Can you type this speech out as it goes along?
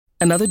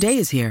Another day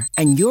is here,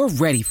 and you're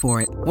ready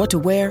for it. What to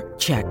wear?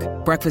 Check.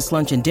 Breakfast,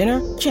 lunch, and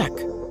dinner? Check.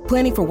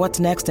 Planning for what's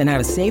next and how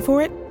to save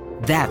for it?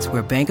 That's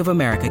where Bank of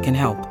America can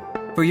help.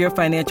 For your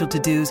financial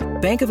to-dos,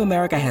 Bank of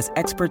America has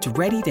experts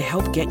ready to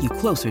help get you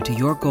closer to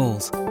your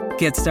goals.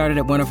 Get started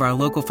at one of our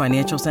local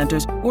financial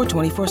centers or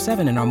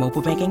 24/7 in our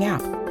mobile banking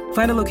app.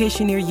 Find a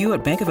location near you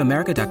at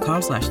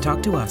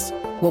bankofamerica.com/talktous.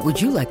 What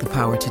would you like the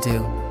power to do?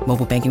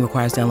 Mobile banking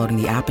requires downloading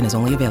the app and is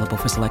only available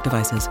for select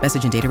devices.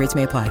 Message and data rates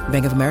may apply.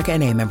 Bank of America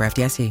N.A., member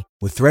FDIC.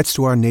 With threats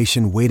to our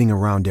nation waiting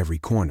around every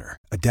corner,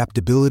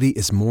 adaptability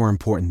is more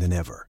important than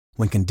ever.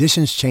 When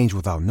conditions change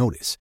without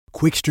notice,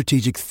 quick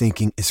strategic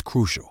thinking is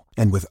crucial.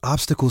 And with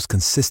obstacles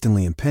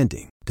consistently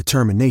impending,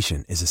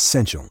 determination is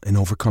essential in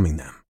overcoming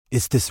them.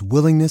 It's this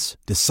willingness,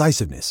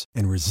 decisiveness,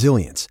 and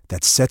resilience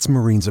that sets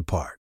Marines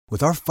apart.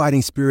 With our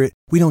fighting spirit,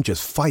 we don't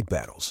just fight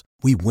battles,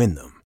 we win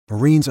them.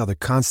 Marines are the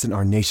constant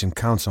our nation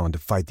counts on to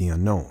fight the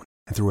unknown.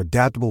 And through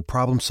adaptable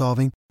problem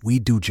solving, we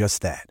do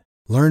just that.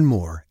 Learn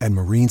more at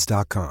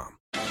marines.com.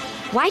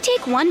 Why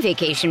take one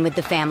vacation with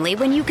the family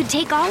when you could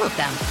take all of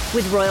them?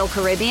 With Royal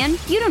Caribbean,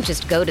 you don't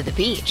just go to the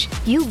beach.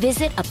 You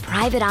visit a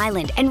private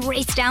island and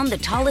race down the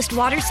tallest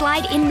water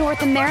slide in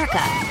North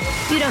America.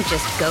 You don't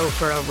just go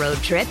for a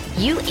road trip.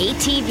 You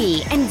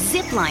ATV and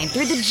zip line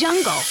through the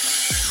jungle.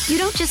 You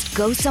don't just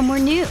go somewhere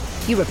new.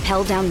 You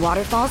rappel down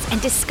waterfalls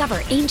and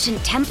discover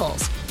ancient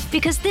temples.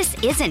 Because this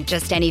isn't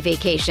just any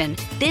vacation.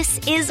 This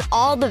is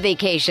all the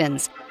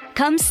vacations.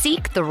 Come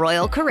seek the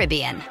Royal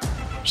Caribbean.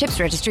 Ships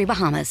Registry,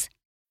 Bahamas.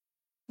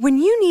 When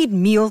you need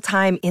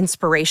mealtime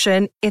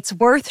inspiration, it's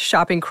worth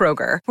shopping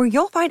Kroger, where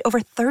you'll find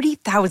over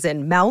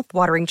 30,000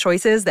 mouth-watering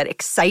choices that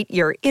excite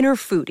your inner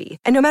foodie.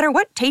 And no matter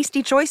what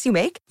tasty choice you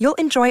make, you'll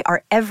enjoy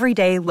our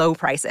everyday low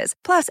prices,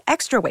 plus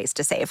extra ways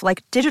to save,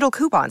 like digital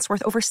coupons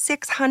worth over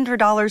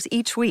 $600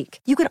 each week.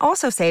 You can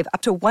also save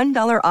up to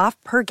 $1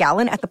 off per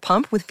gallon at the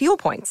pump with fuel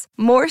points.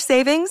 More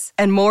savings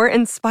and more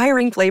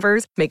inspiring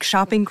flavors make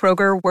shopping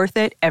Kroger worth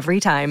it every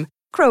time.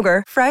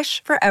 Kroger,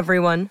 fresh for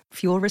everyone.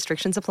 Fuel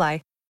restrictions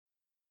apply.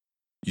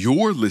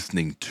 You're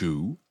listening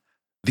to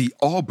the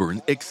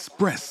Auburn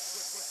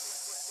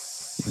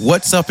Express.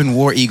 What's up in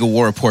War Eagle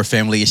War Report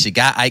family? It's your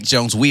guy Ike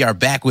Jones. We are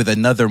back with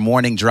another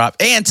morning drop.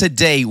 And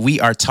today we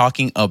are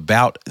talking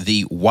about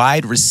the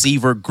wide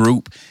receiver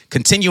group,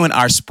 continuing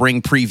our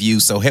spring preview.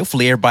 So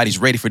hopefully everybody's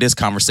ready for this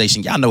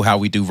conversation. Y'all know how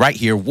we do right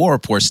here, War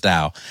Report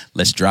style.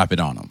 Let's drop it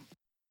on them.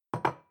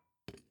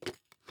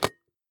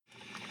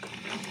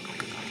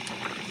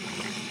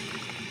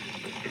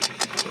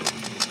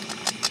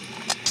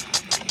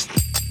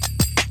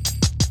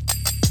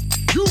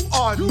 You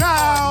are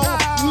now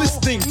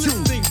listening to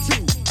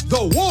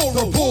the War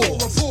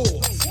Report.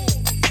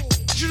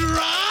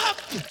 Drop.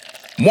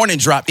 Morning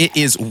drop. It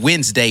is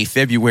Wednesday,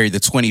 February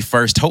the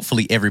 21st.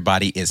 Hopefully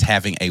everybody is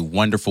having a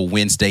wonderful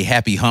Wednesday.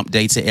 Happy hump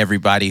day to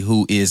everybody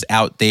who is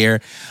out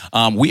there.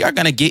 We are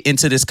going to get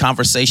into this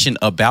conversation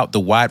about the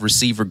wide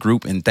receiver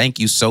group. And thank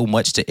you so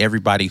much to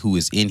everybody who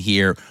is in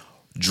here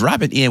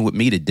dropping in with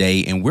me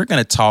today. And we're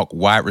going to talk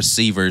wide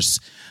receivers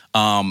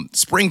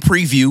spring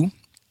preview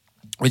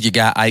with your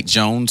guy Ike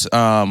Jones.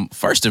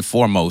 First and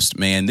foremost,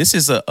 man, this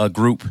is a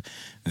group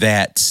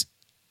that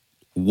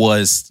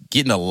was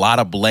getting a lot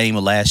of blame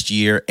last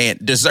year, and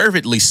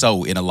deservedly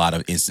so in a lot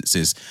of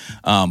instances.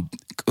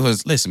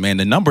 Because listen, man,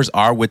 the numbers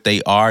are what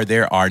they are.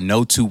 There are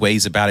no two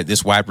ways about it.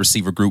 This wide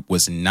receiver group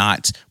was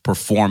not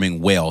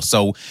performing well.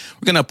 So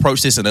we're going to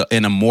approach this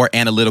in a more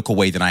analytical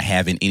way than I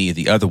have in any of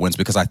the other ones,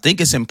 because I think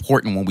it's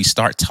important when we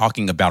start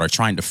talking about or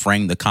trying to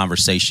frame the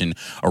conversation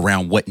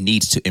around what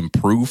needs to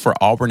improve for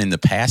Auburn in the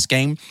pass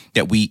game,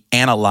 that we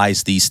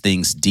analyze these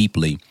things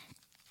deeply.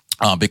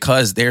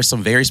 Because there's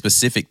some very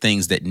specific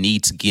things that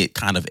need to get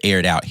kind of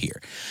aired out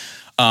here.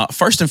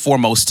 First and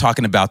foremost,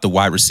 talking about the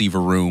wide receiver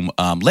room,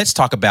 let's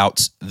talk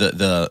about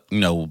the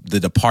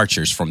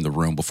departures from the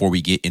room before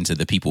we get into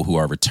the people who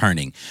are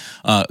returning.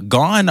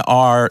 Gone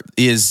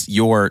is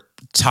your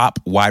top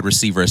wide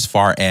receiver as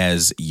far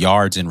as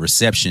yards and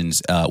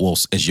receptions.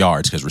 As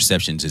yards, because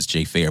receptions is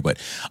Jay Fair. But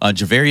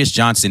Javarius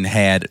Johnson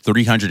had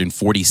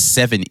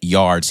 347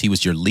 yards. He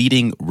was your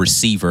leading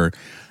receiver,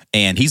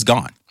 and he's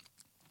gone.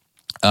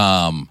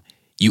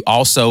 You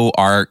also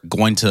are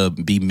going to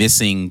be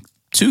missing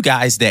two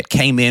guys that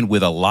came in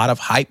with a lot of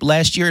hype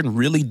last year and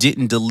really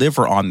didn't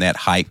deliver on that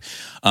hype,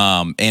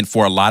 and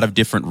for a lot of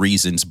different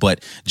reasons.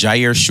 But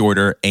Jair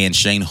Shorter and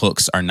Shane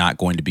Hooks are not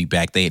going to be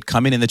back. They had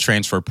come in the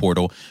transfer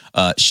portal.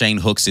 Shane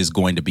Hooks is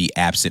going to be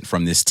absent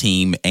from this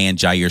team, and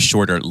Jair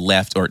Shorter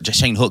left, or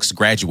Shane Hooks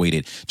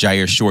graduated.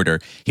 Jair Shorter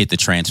hit the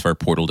transfer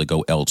portal to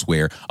go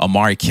elsewhere.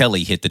 Amari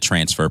Kelly hit the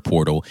transfer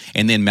portal,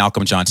 and then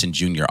Malcolm Johnson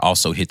Jr.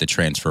 also hit the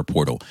transfer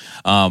portal.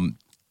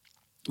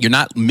 You're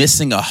not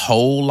missing a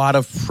whole lot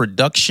of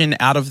production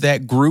out of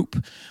that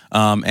group.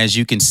 As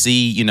you can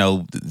see,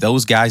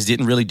 those guys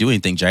didn't really do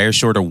anything. Jair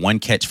Shorter, 1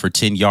 catch for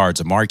 10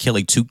 yards. Amari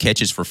Kelly, 2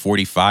 catches for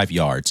 45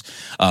 yards.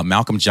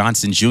 Malcolm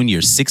Johnson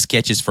Jr., 6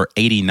 catches for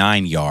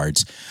 89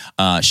 yards.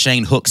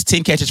 Shane Hooks,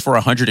 10 catches for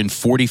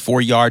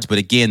 144 yards. But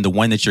again, the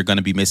one that you're going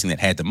to be missing that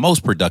had the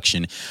most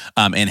production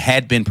and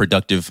had been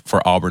productive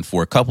for Auburn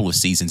for a couple of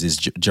seasons is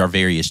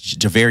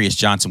Javarius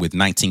Johnson with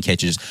 19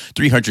 catches,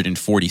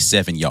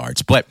 347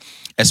 yards. But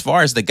as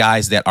far as the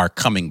guys that are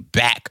coming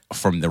back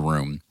from the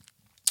room,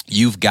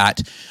 you've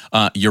got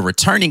your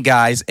returning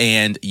guys,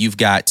 and you've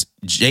got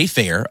Jay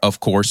Fair, of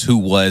course, who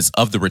was,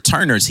 of the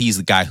returners, he's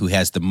the guy who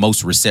has the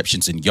most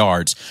receptions and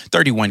yards,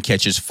 31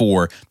 catches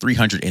for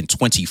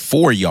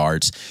 324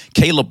 yards.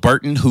 Caleb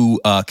Burton,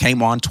 who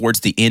came on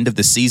towards the end of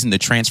the season, the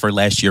transfer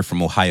last year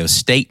from Ohio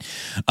State,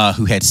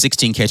 who had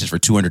 16 catches for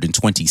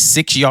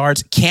 226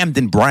 yards.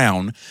 Camden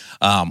Brown,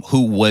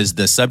 who was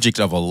the subject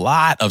of a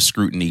lot of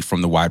scrutiny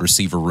from the wide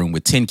receiver room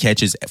with 10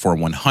 catches for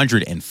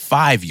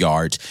 105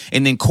 yards.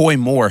 And then Coy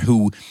Moore,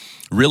 who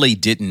really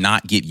did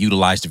not get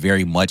utilized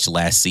very much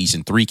last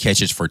season. 3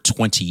 catches for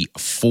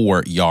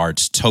 24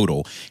 yards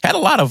total. Had a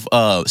lot of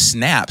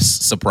snaps,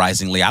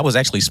 surprisingly. I was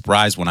actually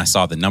surprised when I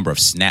saw the number of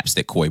snaps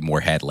that Coy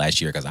Moore had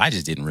last year because I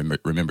just didn't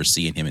remember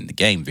seeing him in the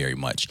game very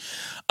much.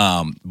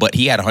 But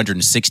he had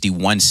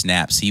 161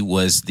 snaps. He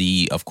was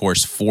of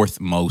course, 4th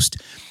most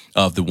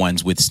of the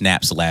ones with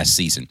snaps last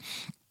season.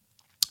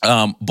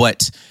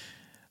 But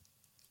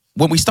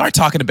when we start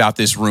talking about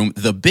this room,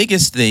 the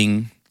biggest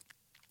thing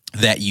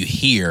that you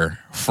hear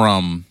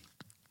from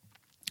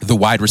the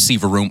wide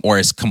receiver room, or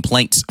as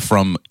complaints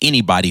from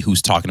anybody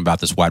who's talking about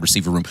this wide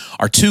receiver room,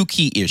 are 2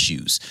 key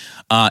issues.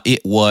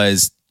 It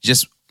was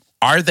just,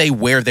 are they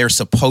where they're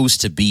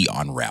supposed to be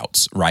on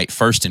routes, right?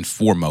 First and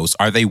foremost,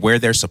 are they where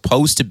they're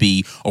supposed to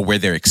be or where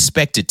they're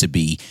expected to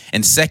be?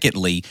 And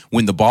secondly,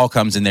 when the ball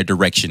comes in their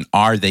direction,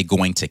 are they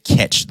going to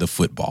catch the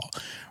football,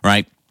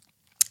 right?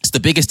 It's the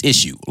biggest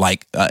issue. I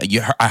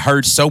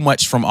heard so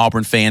much from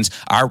Auburn fans.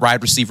 Our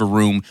wide receiver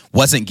room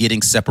wasn't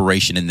getting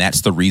separation, and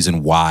that's the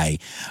reason why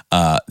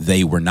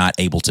they were not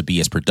able to be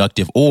as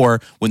productive.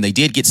 Or when they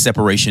did get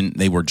separation,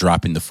 they were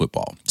dropping the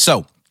football.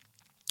 So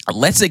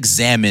let's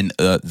examine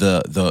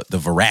the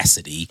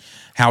veracity,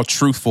 how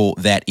truthful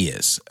that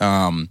is.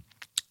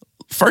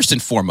 First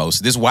and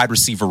foremost, this wide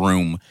receiver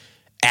room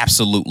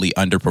absolutely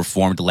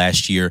underperformed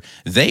last year.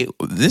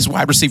 This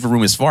wide receiver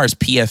room, as far as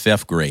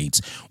PFF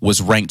grades, was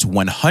ranked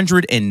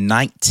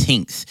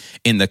 119th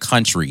in the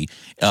country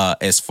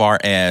as far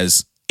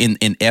as in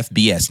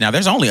FBS. Now,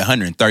 there's only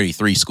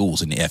 133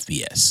 schools in the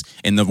FBS,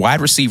 and the wide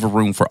receiver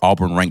room for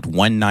Auburn ranked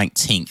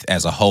 119th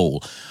as a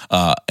whole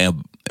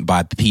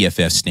by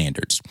PFF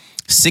standards.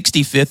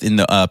 65th in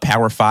the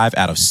Power 5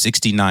 out of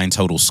 69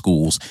 total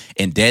schools,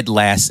 and dead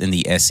last in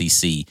the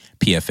SEC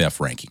PFF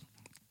ranking.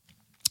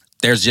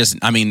 There's just,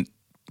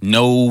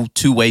 no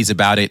 2 ways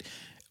about it.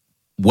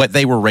 What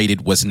they were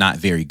rated was not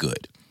very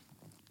good.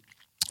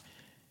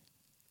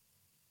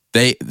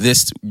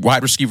 This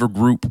wide receiver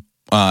group,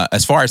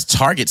 as far as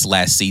targets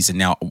last season,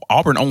 now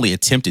Auburn only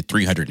attempted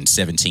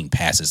 317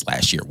 passes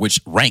last year, which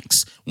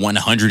ranks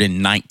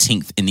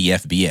 119th in the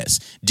FBS.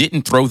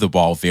 Didn't throw the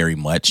ball very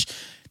much.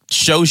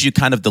 Shows you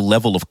kind of the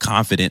level of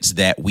confidence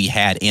that we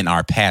had in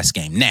our pass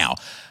game. Now,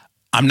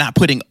 I'm not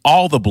putting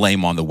all the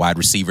blame on the wide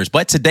receivers,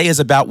 but today is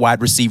about wide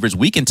receivers.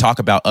 We can talk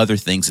about other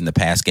things in the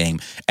pass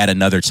game at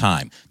another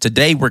time.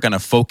 Today, we're going to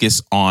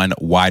focus on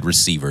wide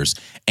receivers.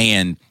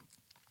 And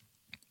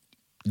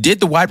did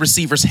the wide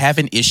receivers have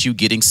an issue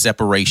getting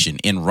separation,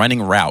 in running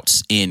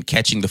routes, in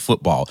catching the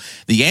football?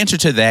 The answer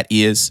to that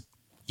is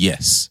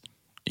yes.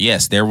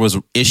 Yes, there was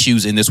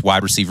issues in this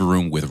wide receiver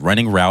room with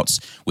running routes,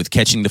 with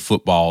catching the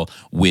football,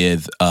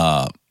 with,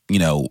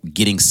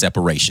 getting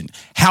separation.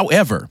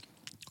 However,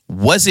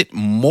 was it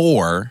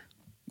more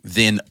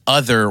than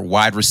other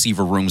wide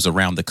receiver rooms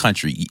around the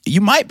country?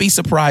 You might be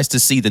surprised to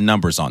see the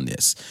numbers on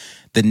this.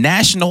 The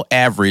national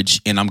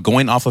average, and I'm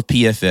going off of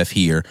PFF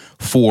here,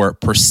 for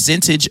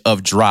percentage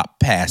of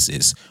drop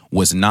passes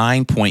was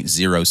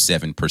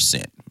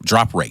 9.07%.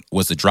 Drop rate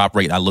was the drop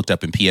rate I looked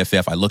up in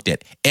PFF. I looked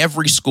at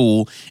every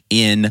school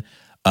in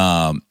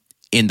the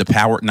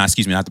power, not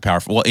the power,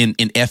 well, in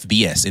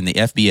FBS. In the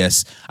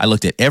FBS, I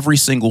looked at every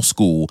single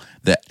school.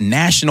 The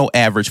national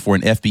average for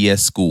an FBS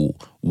school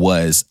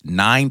was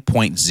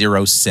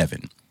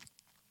 9.07.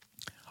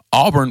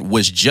 Auburn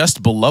was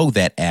just below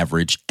that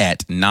average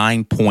at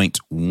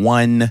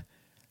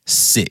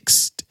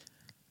 9.16.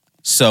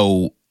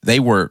 So they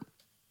were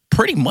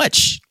pretty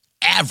much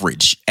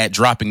average at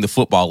dropping the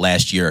football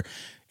last year.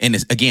 And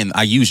again,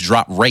 I use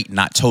drop rate,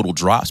 not total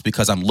drops,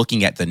 because I'm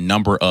looking at the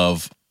number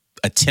of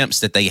attempts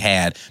that they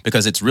had,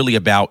 because it's really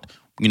about,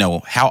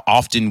 how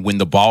often when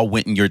the ball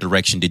went in your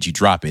direction did you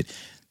drop it.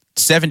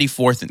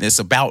 74th, and it's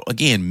about,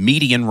 again,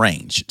 median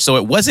range. So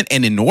it wasn't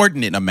an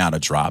inordinate amount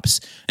of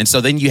drops. And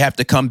so then you have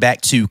to come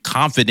back to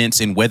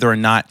confidence in whether or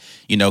not,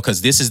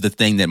 because this is the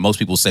thing that most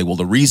people say, well,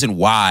 the reason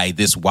why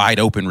this wide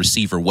open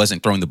receiver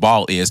wasn't throwing the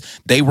ball is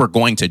they were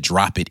going to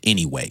drop it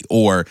anyway,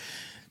 or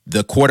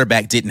the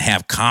quarterback didn't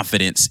have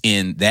confidence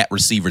in that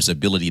receiver's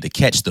ability to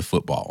catch the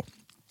football.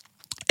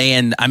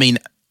 And I mean,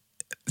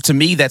 to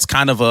me, that's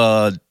kind of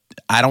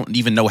I don't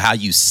even know how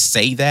you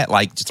say that.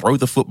 Like, throw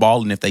the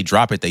football, and if they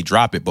drop it, they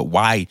drop it. But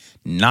why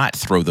not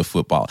throw the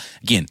football?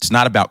 Again, it's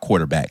not about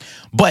quarterback.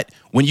 But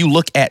when you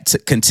look at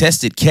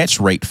contested catch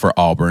rate for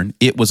Auburn,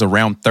 it was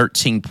around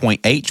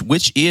 13.8,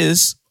 which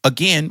is,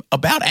 again,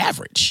 about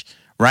average,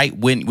 right?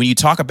 When you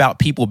talk about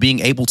people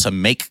being able to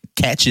make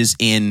catches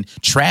in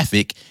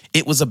traffic,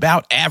 it was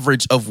about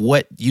average of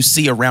what you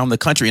see around the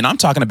country. And I'm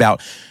talking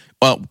about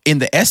in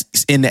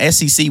the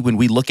SEC, when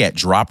we look at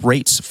drop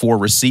rates for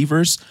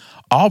receivers,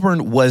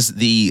 Auburn was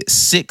the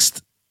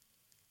 6th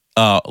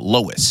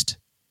lowest.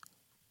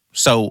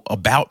 So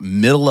about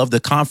middle of the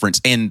conference.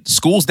 And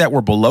schools that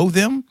were below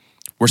them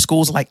were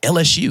schools like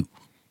LSU.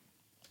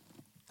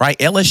 Right?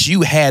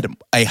 LSU had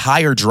a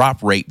higher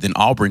drop rate than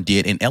Auburn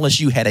did, and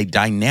LSU had a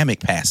dynamic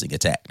passing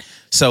attack.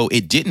 So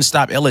it didn't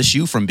stop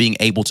LSU from being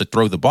able to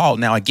throw the ball.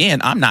 Now, again,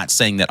 I'm not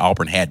saying that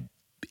Auburn had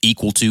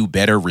equal to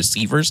better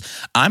receivers.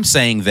 I'm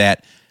saying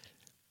that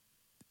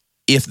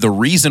if the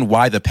reason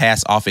why the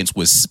pass offense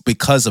was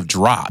because of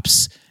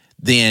drops,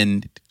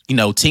 then,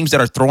 teams that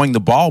are throwing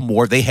the ball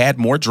more, they had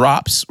more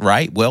drops,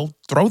 right? Well,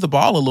 throw the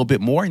ball a little bit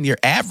more, and your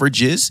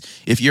averages,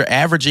 if you're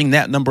averaging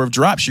that number of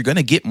drops, you're going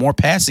to get more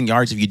passing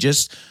yards if you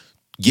just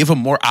give them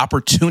more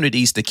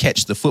opportunities to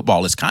catch the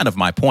football. Is kind of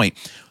my point.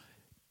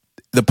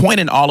 The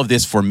point in all of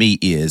this for me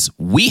is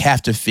we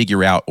have to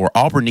figure out, or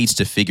Auburn needs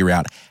to figure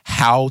out,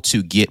 how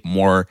to get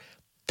more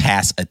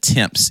pass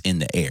attempts in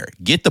the air.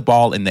 Get the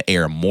ball in the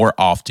air more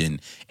often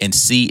and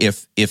see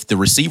if the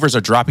receivers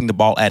are dropping the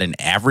ball at an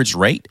average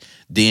rate,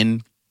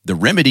 then the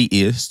remedy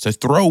is to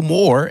throw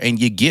more and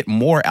you get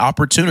more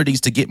opportunities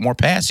to get more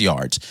pass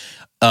yards.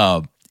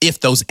 If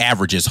those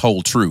averages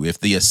hold true. If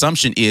the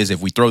assumption is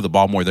if we throw the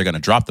ball more, they're going to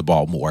drop the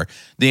ball more,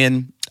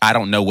 then I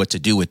don't know what to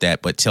do with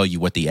that, but tell you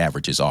what the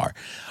averages are.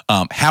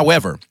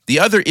 However, the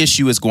other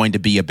issue is going to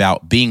be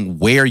about being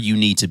where you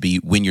need to be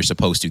when you're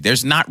supposed to.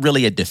 There's not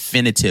really a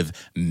definitive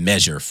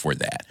measure for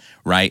that,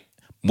 right?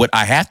 What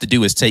I have to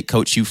do is take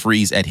Coach Hugh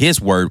Freeze at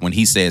his word when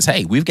he says,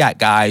 hey, we've got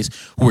guys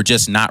who are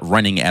just not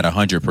running at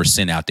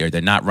 100% out there.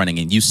 They're not running,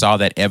 and you saw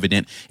that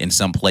evident in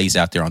some plays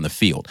out there on the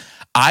field.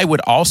 I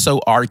would also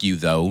argue,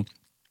 though,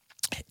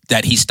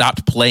 that he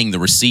stopped playing the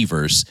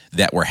receivers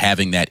that were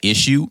having that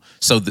issue.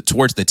 So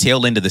towards the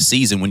tail end of the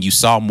season, when you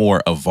saw more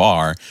of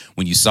VAR,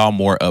 when you saw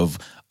more of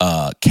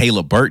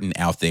Caleb Burton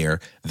out there,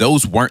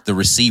 those weren't the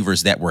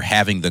receivers that were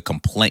having the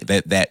complaint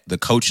that the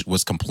coach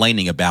was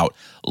complaining about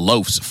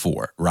loafs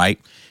for, right?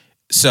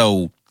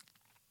 So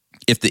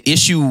if the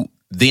issue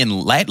then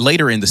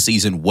later in the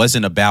season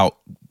wasn't about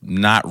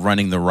not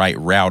running the right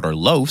route or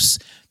loafs,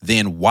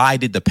 then why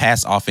did the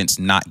pass offense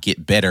not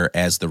get better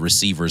as the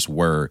receivers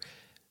were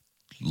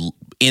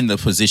in the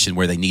position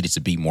where they needed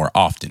to be more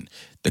often?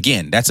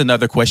 Again, that's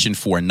another question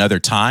for another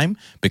time,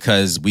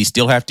 because we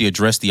still have to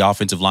address the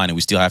offensive line and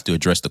we still have to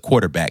address the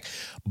quarterback.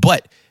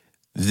 But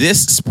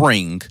this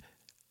spring,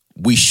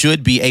 we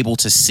should be able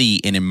to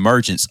see an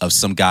emergence of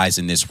some guys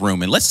in this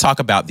room. And let's talk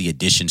about the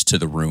additions to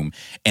the room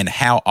and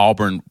how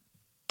Auburn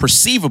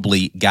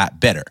perceivably got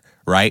better,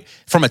 right?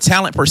 From a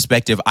talent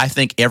perspective, I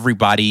think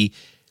everybody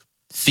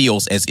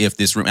feels as if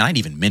this room, and I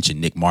didn't even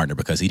mention Nick Martiner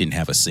because he didn't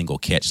have a single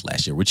catch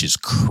last year, which is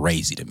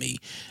crazy to me.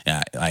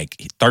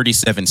 Like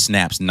 37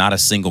 snaps, not a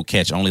single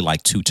catch, only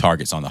like 2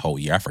 targets on the whole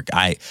year.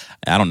 I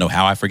don't know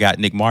how I forgot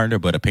Nick Martiner,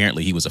 but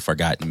apparently he was a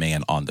forgotten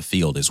man on the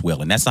field as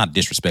well. And that's not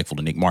disrespectful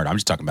to Nick Martiner. I'm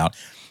just talking about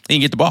he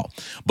didn't get the ball.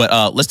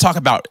 But let's talk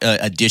about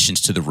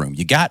additions to the room.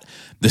 You got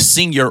the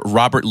senior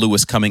Robert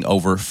Lewis coming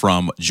over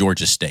from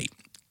Georgia State,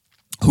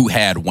 who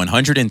had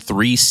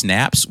 103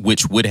 snaps,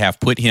 which would have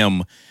put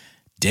him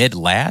dead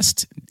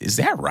last. Is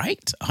that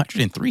right?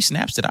 103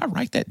 snaps. Did I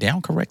write that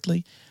down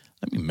correctly?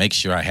 Let me make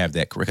sure I have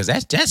that correct,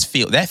 because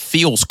that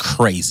feels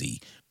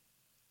crazy.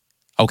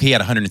 Okay, he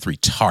had 103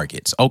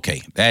 targets.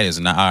 Okay, that is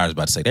not. I was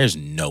about to say, there's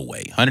no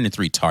way.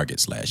 103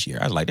 targets last year.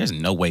 I was like, there's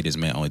no way this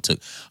man only took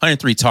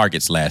 103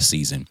 targets last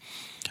season.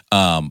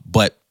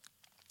 But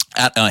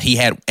he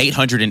had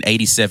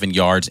 887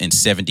 yards and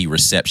 70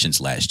 receptions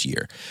last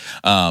year.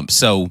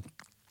 So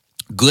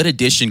good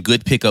addition,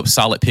 good pickup,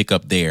 solid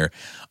pickup there.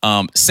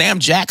 Sam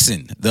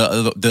Jackson,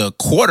 the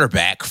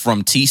quarterback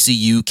from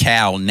TCU,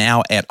 Cal,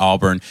 now at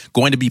Auburn,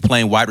 going to be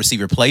playing wide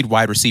receiver, played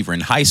wide receiver in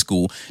high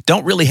school.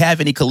 Don't really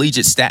have any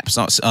collegiate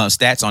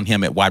stats on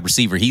him at wide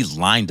receiver. He's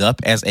lined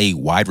up as a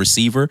wide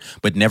receiver,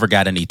 but never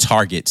got any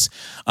targets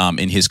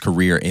in his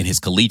career, in his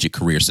collegiate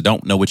career. So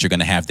don't know what you're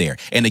going to have there.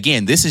 And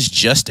again, this is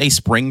just a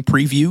spring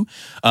preview.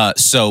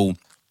 So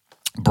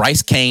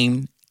Bryce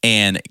Cain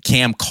and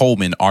Cam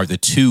Coleman are the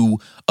 2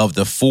 of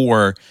the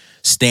 4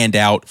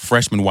 standout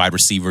freshman wide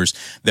receivers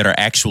that are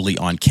actually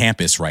on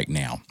campus right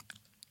now.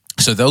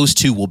 So those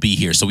two will be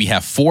here. So we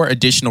have 4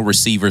 additional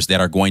receivers that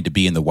are going to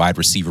be in the wide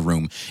receiver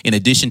room, in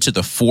addition to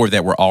the 4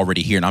 that were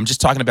already here. And I'm just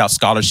talking about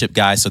scholarship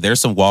guys. So there's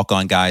some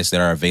walk-on guys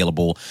that are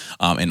available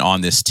and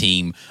on this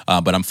team,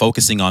 but I'm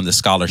focusing on the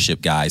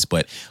scholarship guys.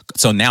 But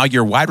so now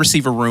your wide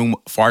receiver room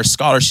for our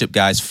scholarship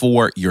guys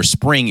for your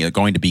spring are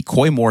going to be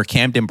Coy Moore,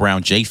 Camden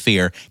Brown, Jay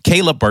Fair,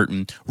 Caleb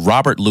Burton,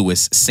 Robert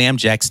Lewis, Sam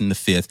Jackson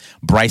V,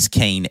 Bryce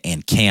Kane,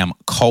 and Cam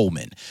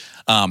Coleman.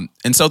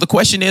 And so the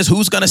question is,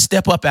 who's going to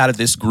step up out of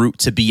this group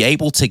to be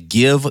able to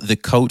give the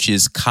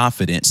coaches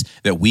confidence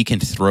that we can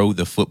throw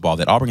the football,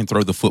 that Auburn can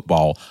throw the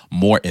football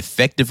more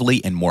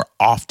effectively and more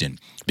often?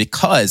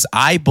 Because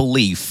I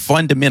believe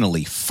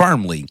fundamentally,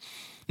 firmly,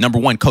 number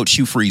one, Coach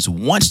Hugh Freeze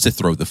wants to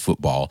throw the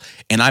football.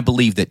 And I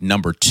believe that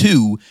number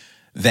 2,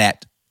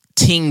 that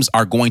teams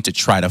are going to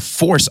try to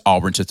force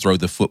Auburn to throw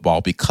the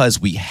football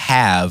because we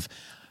have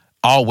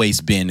always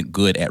been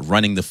good at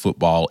running the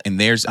football. And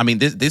this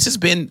has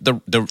been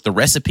the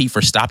recipe for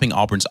stopping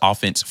Auburn's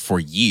offense for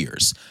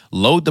years.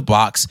 Load the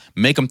box,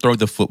 make them throw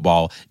the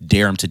football,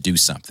 dare them to do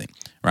something,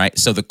 right?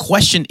 So the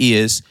question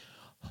is,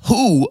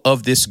 who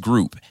of this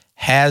group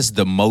has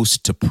the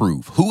most to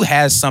prove? Who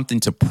has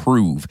something to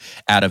prove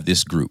out of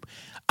this group?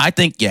 I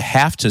think you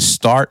have to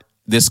start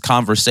this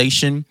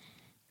conversation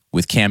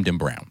with Camden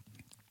Brown.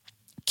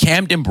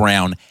 Camden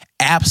Brown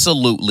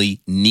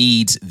absolutely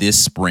needs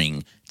this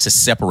spring to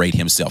separate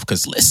himself.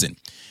 Because listen,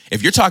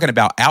 if you're talking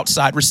about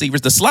outside receivers,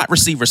 the slot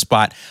receiver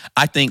spot,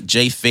 I think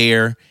Jay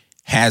Fair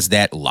has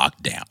that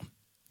locked down.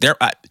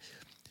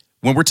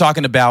 When we're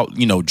talking about,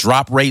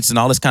 drop rates and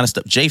all this kind of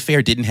stuff, Jay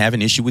Fair didn't have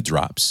an issue with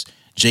drops.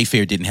 Jay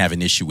Fair didn't have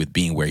an issue with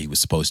being where he was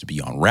supposed to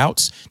be on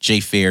routes. Jay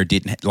Fair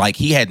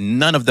he had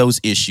none of those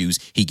issues.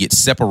 He gets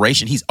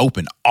separation. He's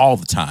open all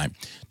the time.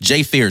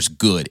 Jay Fair's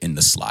good in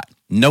the slot.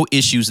 No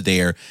issues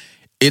there.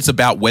 It's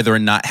about whether or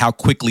not how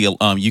quickly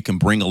you can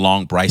bring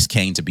along Bryce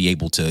Kane to be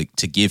able to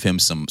give him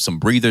some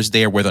breathers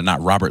there, whether or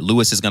not Robert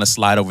Lewis is going to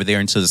slide over there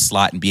into the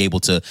slot and be able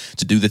to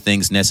do the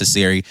things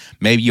necessary.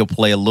 Maybe you'll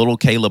play a little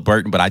Caleb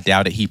Burton, but I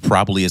doubt it. He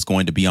probably is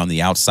going to be on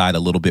the outside a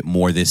little bit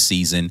more this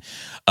season.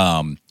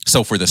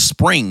 So for the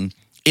spring,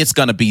 it's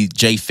going to be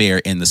Jay Fair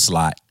in the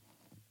slot.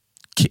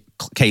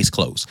 Case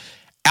closed.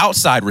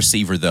 Outside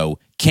receiver, though,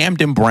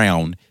 Camden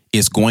Brown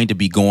is going to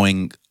be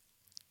going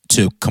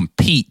to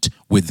compete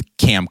with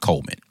Cam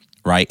Coleman,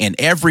 right? And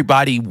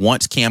everybody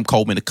wants Cam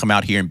Coleman to come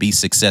out here and be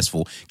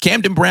successful.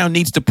 Camden Brown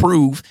needs to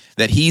prove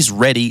that he's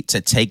ready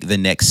to take the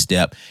next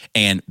step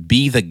and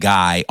be the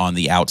guy on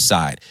the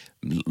outside.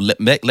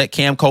 Let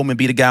Cam Coleman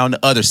be the guy on the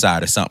other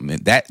side or something.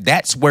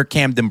 That's where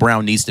Camden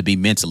Brown needs to be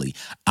mentally.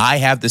 I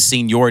have the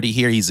seniority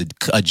here. He's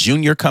a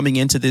junior coming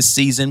into this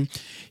season.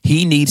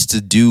 He needs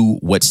to do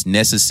what's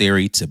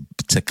necessary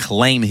to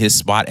claim his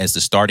spot as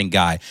the starting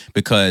guy,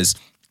 because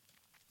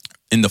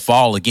in the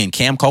fall, again,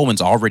 Cam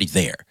Coleman's already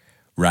there,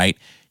 right?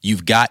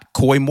 You've got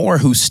Coy Moore,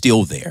 who's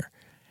still there.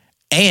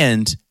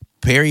 And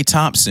Perry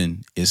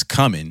Thompson is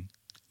coming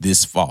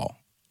this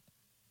fall,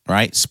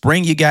 right?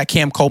 Spring, you got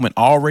Cam Coleman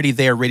already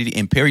there, ready,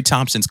 and Perry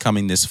Thompson's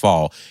coming this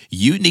fall.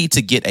 You need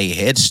to get a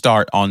head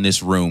start on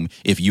this room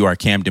if you are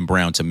Camden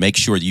Brown to make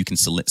sure that you can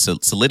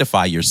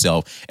solidify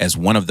yourself as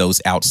one of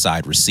those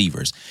outside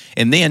receivers.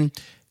 And then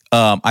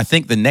I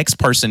think the next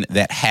person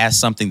that has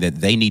something that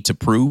they need to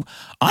prove,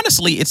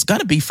 honestly, it's going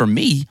to be, for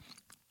me,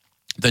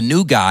 the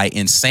new guy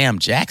in Sam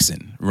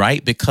Jackson,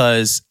 right?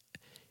 Because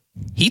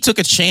he took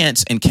a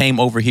chance and came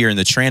over here in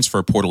the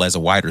transfer portal as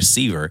a wide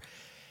receiver.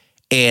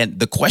 And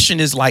the question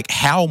is,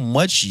 how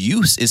much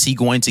use is he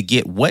going to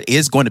get? What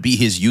is going to be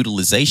his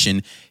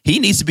utilization? He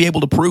needs to be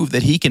able to prove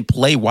that he can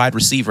play wide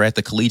receiver at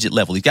the collegiate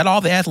level. He's got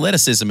all the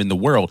athleticism in the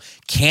world.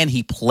 Can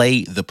he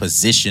play the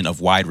position of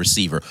wide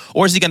receiver?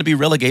 Or is he going to be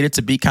relegated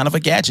to be kind of a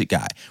gadget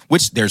guy?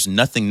 Which there's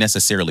nothing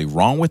necessarily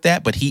wrong with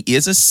that, but he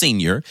is a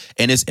senior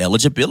and his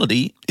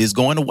eligibility is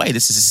going away.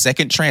 This is his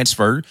second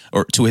transfer,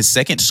 or to his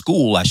second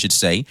school, I should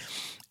say.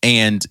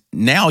 And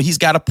now he's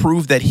got to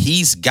prove that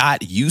he's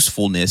got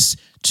usefulness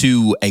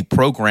to a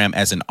program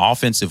as an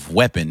offensive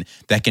weapon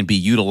that can be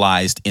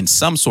utilized in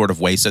some sort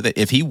of way, so that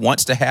if he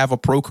wants to have a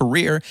pro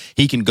career,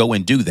 he can go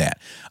and do that.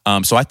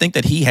 So I think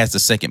that he has the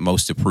second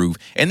most to prove.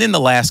 And then the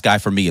last guy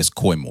for me is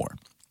Coy Moore.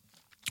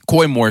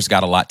 Coy Moore's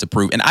got a lot to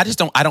prove. And I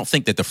don't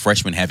think that the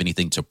freshmen have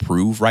anything to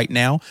prove right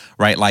now,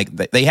 right?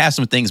 They have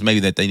some things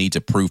maybe that they need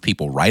to prove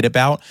people right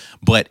about,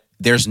 but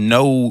there's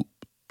no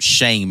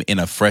shame in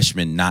a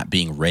freshman not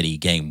being ready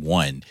game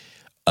one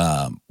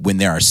when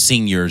there are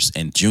seniors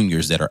and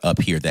juniors that are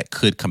up here that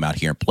could come out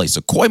here and play. So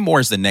Coy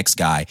Moore is the next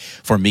guy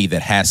for me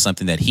that has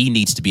something that he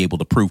needs to be able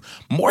to prove,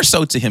 more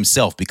so to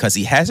himself, because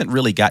he hasn't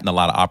really gotten a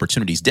lot of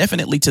opportunities,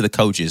 definitely to the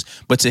coaches,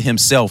 but to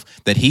himself,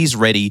 that he's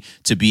ready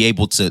to be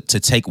able to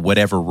take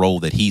whatever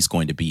role that he's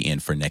going to be in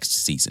for next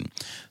season.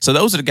 So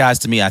those are the guys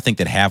to me, I think,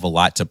 that have a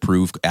lot to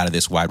prove out of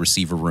this wide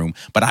receiver room.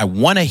 But I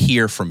want to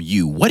hear from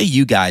you. What do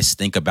you guys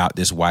think about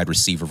this wide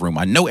receiver room?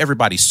 I know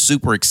everybody's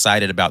super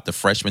excited about the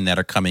freshmen that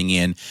are coming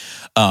in.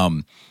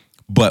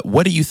 But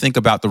what do you think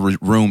about the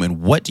room,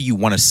 and what do you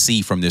want to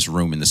see from this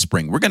room in the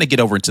spring? We're going to get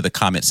over into the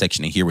comment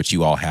section and hear what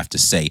you all have to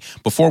say.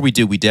 Before we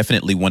do, we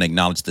definitely want to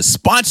acknowledge the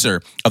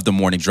sponsor of the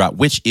Morning Drop,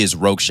 which is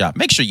Rogue Shop.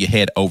 Make sure you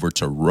head over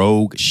to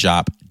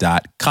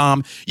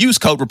rogueshop.com. Use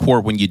code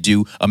REPORT when you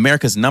do.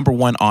 America's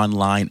 #1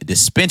 online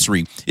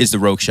dispensary is the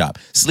Rogue Shop.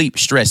 Sleep,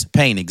 stress,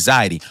 pain,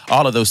 anxiety,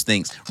 all of those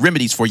things,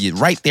 remedies for you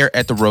right there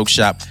at the Rogue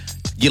Shop.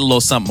 Get a little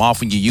something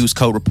off when you use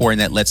code REPORT,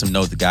 and that lets them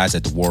know the guys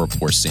at the War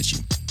Report sent you.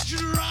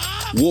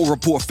 War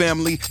Report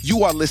family,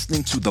 you are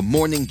listening to The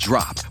Morning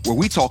Drop, where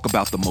we talk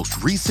about the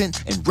most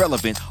recent and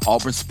relevant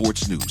Auburn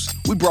sports news.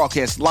 We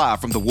broadcast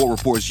live from the War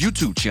Report's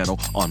YouTube channel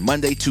on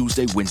Monday,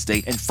 Tuesday,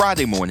 Wednesday, and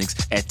Friday mornings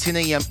at 10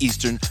 a.m.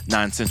 Eastern,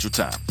 9 Central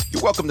Time.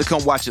 You're welcome to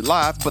come watch it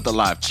live, but the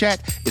live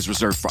chat is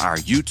reserved for our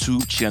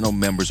YouTube channel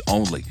members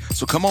only.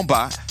 So come on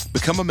by,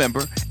 become a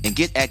member, and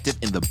get active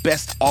in the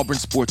best Auburn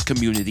sports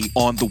community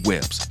on the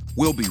webs.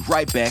 We'll be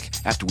right back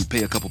after we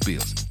pay a couple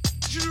bills.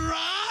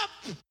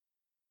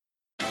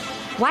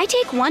 Why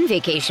take one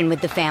vacation with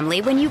the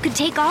family when you could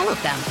take all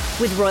of them?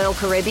 With Royal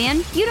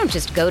Caribbean, you don't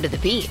just go to the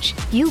beach.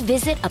 You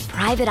visit a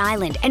private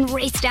island and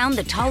race down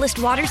the tallest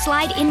water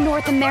slide in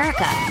North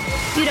America.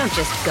 You don't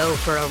just go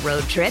for a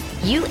road trip.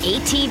 You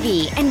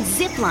ATV and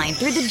zip line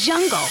through the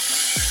jungle.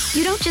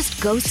 You don't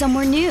just go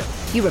somewhere new.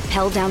 You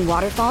rappel down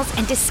waterfalls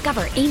and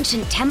discover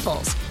ancient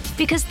temples.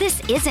 Because this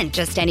isn't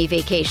just any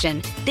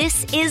vacation.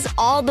 This is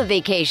all the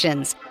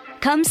vacations.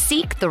 Come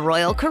seek the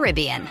Royal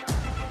Caribbean.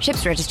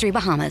 Ships Registry,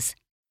 Bahamas.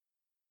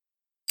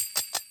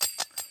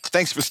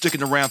 Thanks for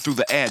sticking around through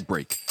the ad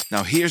break.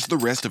 Now here's the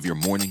rest of your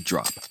Morning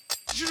Drop.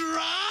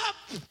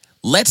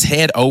 Let's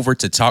head over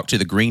to talk to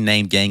the Green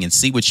Name Gang and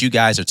see what you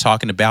guys are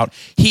talking about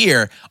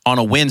here on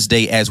a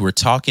Wednesday as we're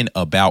talking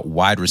about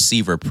wide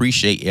receiver.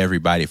 Appreciate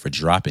everybody for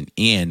dropping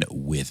in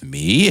with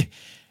me.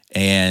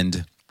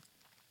 And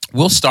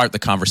we'll start the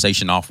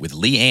conversation off with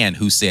Leanne,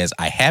 who says,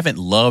 I haven't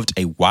loved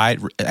a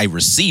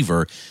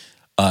receiver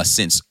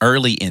since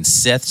early in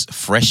Seth's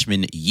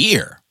freshman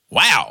year.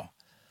 Wow.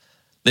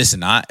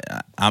 Listen,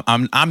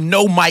 I'm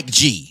no Mike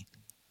G,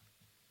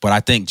 but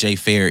I think Jay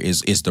Fair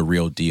is the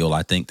real deal.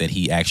 I think that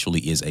he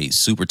actually is a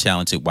super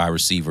talented wide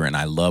receiver, and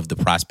I love the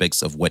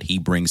prospects of what he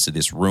brings to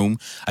this room.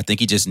 I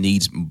think he just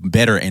needs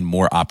better and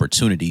more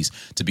opportunities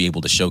to be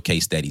able to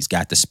showcase that. He's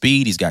got the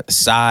speed, he's got the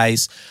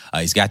size,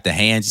 he's got the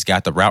hands, he's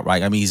got the route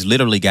right. I mean, he's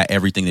literally got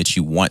everything that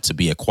you want to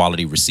be a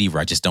quality receiver.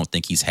 I just don't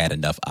think he's had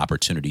enough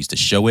opportunities to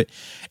show it.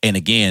 And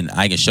again,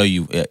 I can show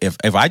you,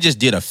 if I just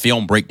did a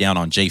film breakdown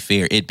on Jay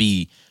Fair, it'd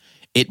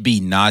be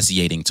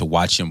nauseating to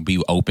watch him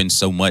be open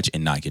so much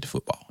and not get to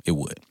football. It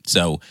would.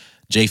 So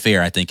Jay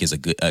Fair, I think, is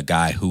a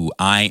guy who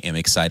I am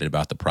excited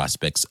about the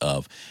prospects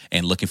of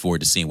and looking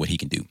forward to seeing what he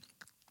can do.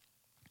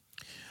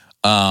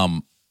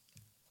 Ant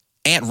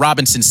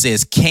Robinson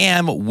says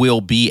Cam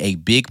will be a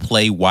big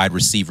play wide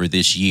receiver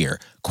this year.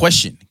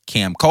 Question,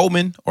 Cam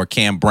Coleman or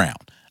Cam Brown?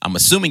 I'm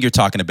assuming you're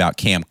talking about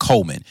Cam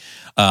Coleman.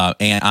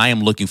 And I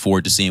am looking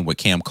forward to seeing what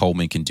Cam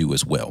Coleman can do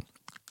as well.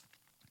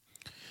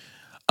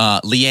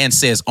 Leanne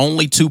says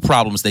only two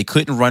problems: they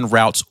couldn't run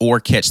routes or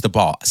catch the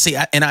ball. See,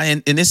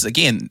 and this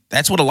again,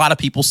 that's what a lot of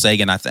people say,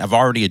 and I've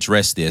already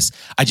addressed this.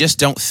 I just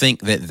don't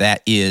think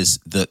that is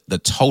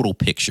the total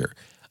picture,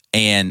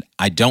 and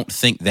I don't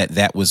think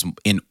that was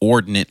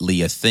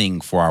inordinately a thing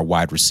for our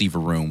wide receiver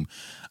room,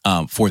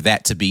 for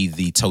that to be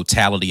the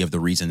totality of the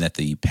reason that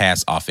the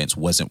pass offense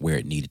wasn't where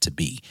it needed to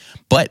be.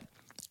 But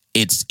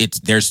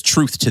there's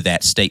truth to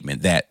that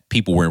statement that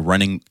people were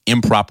running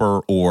improper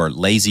or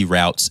lazy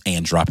routes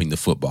and dropping the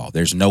football.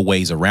 There's no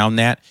ways around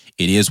that.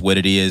 It is what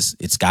it is.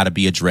 It's got to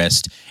be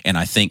addressed. And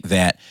I think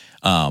that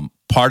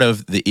part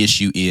of the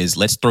issue is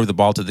let's throw the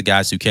ball to the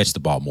guys who catch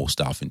the ball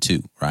most often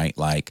too, right?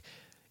 Like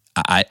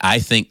I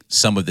think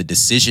some of the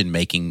decision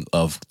making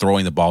of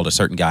throwing the ball to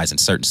certain guys in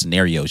certain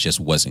scenarios just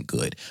wasn't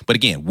good. But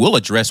again, we'll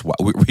address what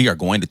we are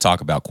going to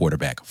talk about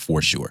quarterback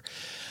for sure.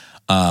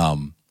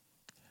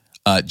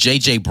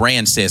 JJ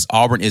Brand says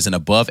Auburn is an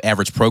above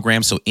average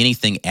program, so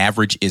anything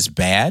average is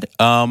bad.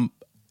 I'd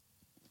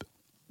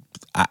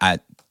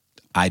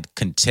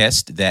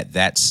contest that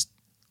that's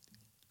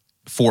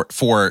for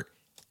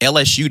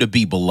LSU to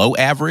be below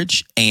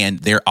average and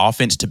their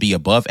offense to be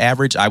above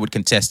average. I would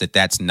contest that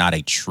that's not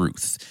a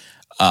truth.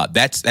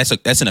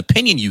 That's an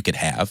opinion you could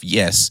have,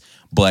 yes,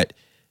 but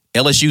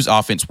LSU's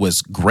offense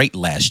was great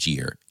last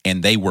year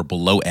and they were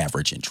below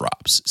average in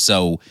drops.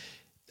 So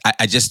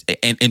I just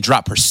and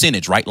drop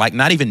percentage, right? Like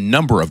not even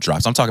number of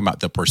drops. I'm talking about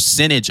the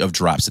percentage of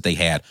drops that they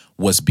had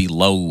was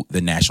below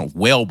the national,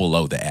 well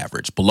below the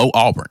average, below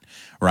Auburn,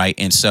 right?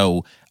 And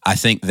so I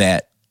think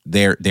that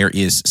there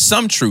is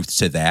some truth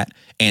to that.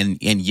 And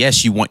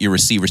yes, you want your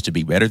receivers to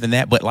be better than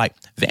that, but like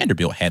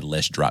Vanderbilt had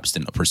less drops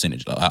than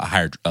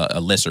a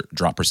lesser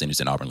drop percentage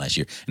than Auburn last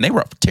year, and they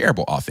were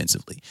terrible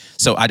offensively.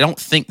 So I don't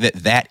think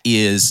that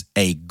is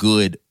a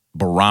good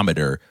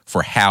barometer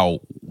for how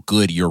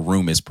good your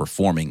room is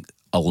performing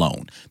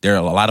alone. There are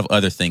a lot of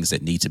other things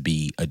that need to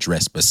be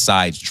addressed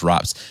besides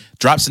drops.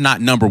 Drops are not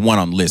number one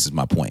on the list, is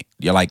my point.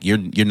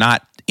 You're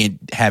not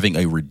having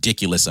a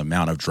ridiculous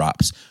amount of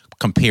drops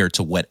compared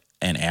to what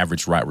an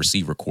average wide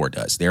receiver core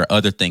does. There are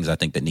other things I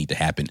think that need to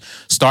happen,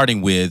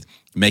 starting with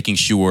making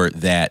sure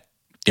that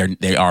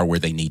they are where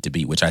they need to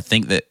be, which I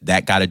think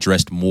that got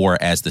addressed more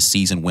as the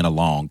season went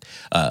along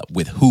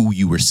with who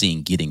you were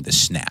seeing getting the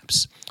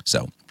snaps.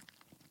 So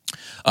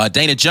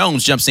Dana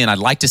Jones jumps in. I'd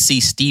like to see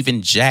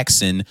Steven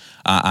Jackson,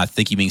 I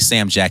think you mean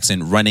Sam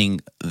Jackson, running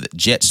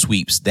jet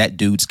sweeps. That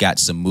dude's got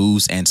some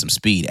moves and some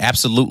speed.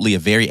 Absolutely a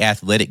very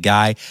athletic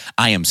guy.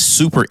 I am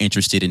super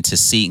interested into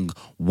seeing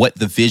what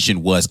the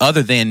vision was,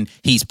 other than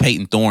he's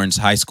Peyton Thorne's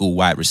high school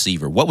wide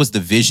receiver. What was the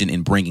vision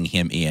in bringing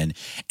him in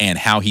and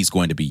how he's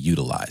going to be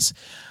utilized?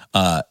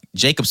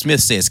 Jacob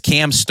Smith says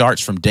Cam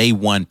starts from day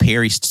one.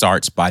 Perry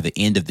starts by the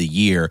end of the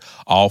year.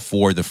 All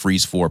four of the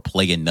Freeze Four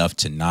play enough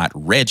to not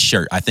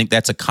redshirt. I think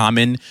that's a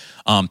common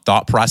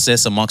thought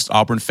process amongst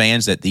Auburn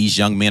fans, that these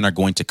young men are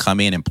going to come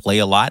in and play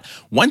a lot.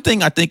 One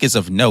thing I think is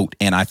of note,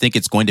 and I think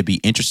it's going to be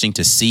interesting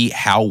to see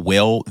how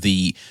well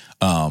the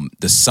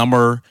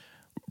summer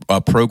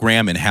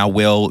program and how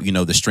well,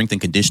 the strength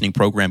and conditioning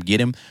program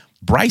get him.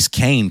 Bryce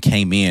Cain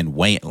came in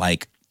weighing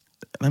like,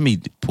 let me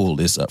pull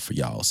this up for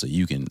y'all so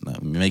you can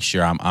make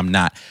sure I'm going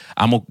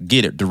to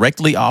get it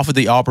directly off of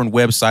the Auburn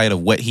website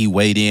of what he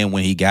weighed in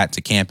when he got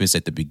to campus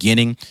at the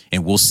beginning.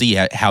 And we'll see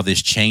how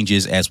this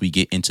changes as we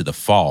get into the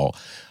fall.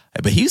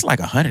 But he's like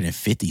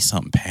 150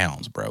 something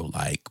pounds, bro.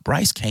 Like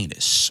Bryce Cain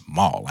is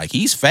small. Like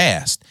he's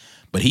fast,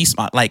 but he's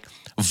like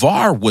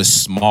VAR was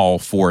small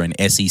for an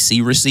SEC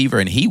receiver.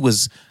 And he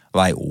was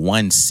like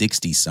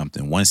 160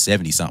 something,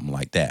 170 something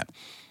like that.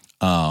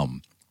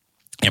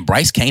 And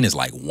Bryce Cain is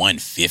like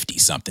 150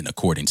 something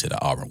according to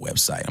the Auburn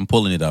website. I'm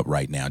pulling it up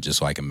right now just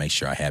so I can make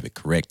sure I have it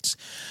correct.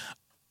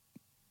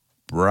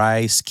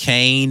 Bryce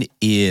Cain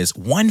is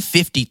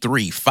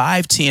 153,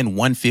 5'10",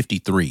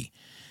 153.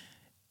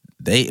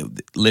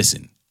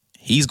 Listen,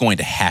 he's going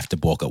to have to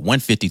bulk up.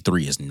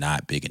 153 is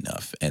not big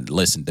enough. And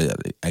listen,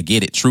 I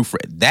get it.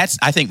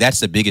 I think that's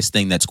the biggest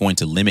thing that's going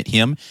to limit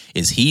him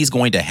is he's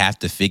going to have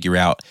to figure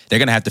out, they're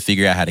going to have to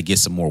figure out how to get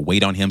some more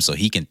weight on him so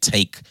he can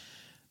take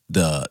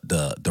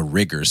the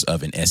rigors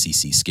of an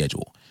SEC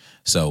schedule.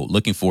 So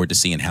looking forward to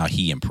seeing how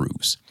he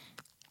improves.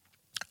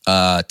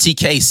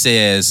 TK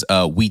says,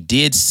 we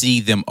did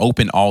see them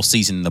open all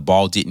season and the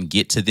ball didn't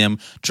get to them.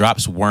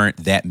 Drops weren't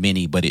that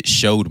many, but it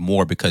showed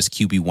more because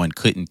QB1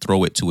 couldn't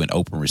throw it to an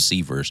open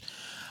receivers.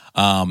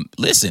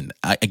 Listen,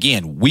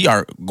 again, we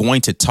are going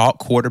to talk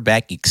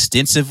quarterback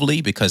extensively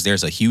because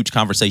there's a huge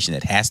conversation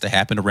that has to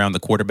happen around the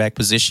quarterback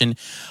position.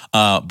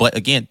 But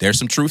again, there's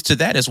some truth to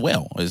that as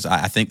well.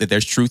 I think that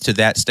there's truth to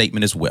that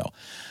statement as well.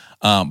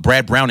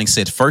 Brad Browning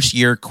said first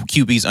year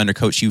QBs under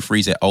Coach Hugh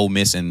Freeze at Ole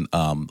Miss and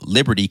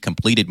Liberty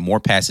completed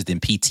more passes than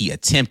PT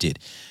attempted.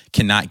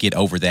 Cannot get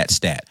over that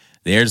stat.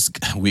 We're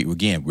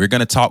going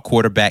to talk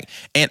quarterback.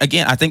 And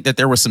again, I think that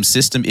there were some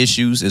system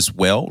issues as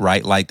well,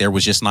 right? Like there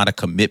was just not a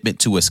commitment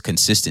to a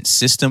consistent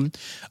system.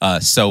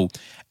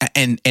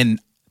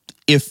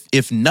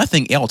 If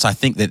nothing else, I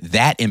think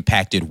that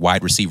impacted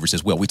wide receivers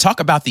as well. We talk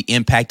about the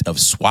impact of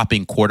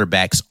swapping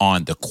quarterbacks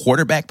on the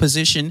quarterback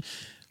position.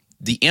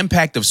 The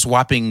impact of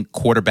swapping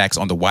quarterbacks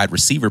on the wide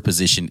receiver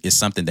position is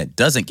something that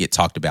doesn't get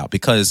talked about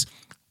because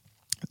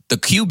the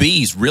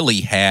QBs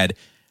really had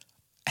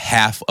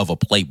half of a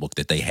playbook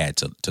that they had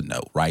to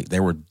know, right?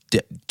 There were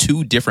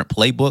two different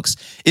playbooks.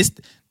 It's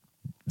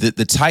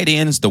the tight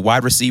ends, the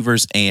wide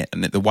receivers, and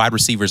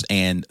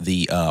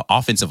the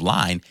offensive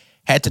line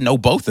had to know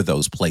both of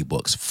those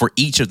playbooks for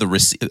each of the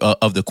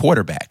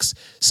quarterbacks.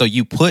 So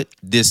you put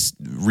this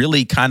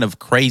really kind of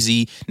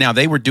crazy. Now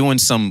they were doing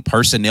some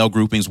personnel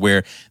groupings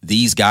where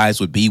these guys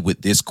would be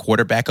with this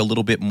quarterback a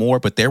little bit more,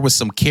 but there was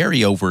some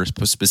carryovers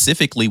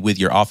specifically with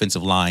your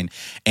offensive line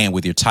and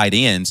with your tight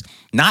ends.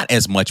 Not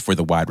as much for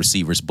the wide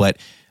receivers, but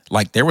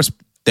like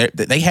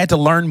they had to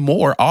learn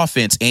more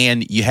offense,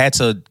 and you had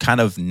to kind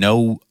of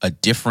know a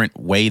different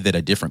way that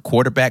a different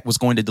quarterback was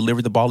going to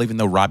deliver the ball, even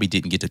though Robbie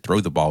didn't get to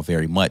throw the ball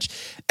very much.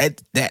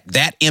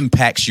 That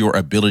impacts your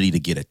ability to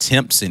get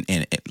attempts.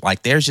 And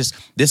like there's just,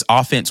 this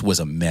offense was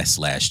a mess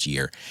last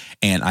year.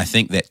 And I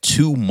think that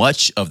too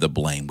much of the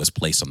blame was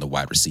placed on the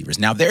wide receivers.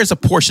 Now, there's a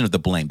portion of the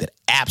blame that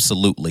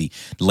absolutely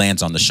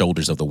lands on the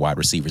shoulders of the wide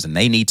receivers, and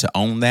they need to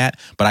own that.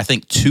 But I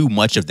think too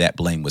much of that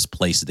blame was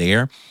placed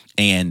there.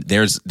 And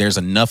there's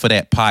enough of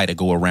that pie to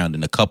go around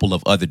in a couple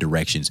of other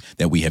directions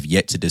that we have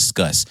yet to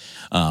discuss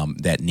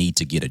that need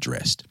to get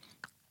addressed.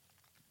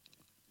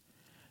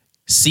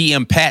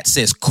 CM Pat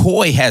says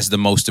Coy has the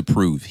most to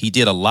prove. He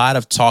did a lot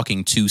of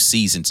talking 2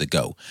 seasons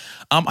ago.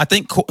 I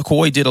think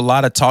Coy did a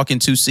lot of talking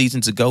 2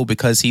 seasons ago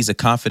because he's a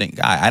confident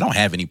guy. I don't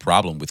have any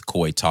problem with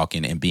Coy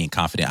talking and being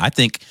confident. I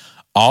think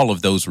all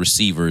of those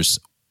receivers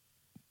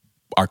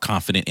are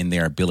confident in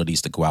their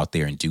abilities to go out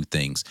there and do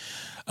things.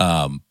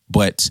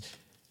 But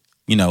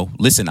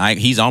listen,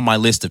 he's on my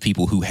list of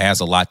people who has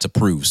a lot to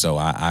prove. So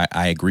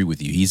I agree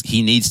with you.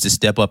 He needs to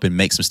step up and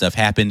make some stuff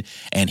happen.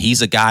 And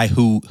he's a guy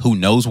who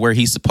knows where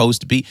he's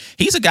supposed to be.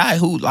 He's a guy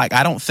who, like,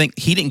 I don't think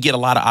he didn't get a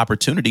lot of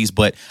opportunities,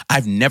 but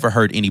I've never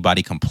heard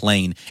anybody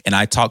complain. And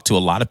I talked to a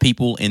lot of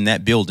people in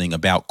that building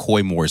about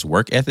Koy Moore's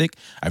work ethic.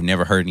 I've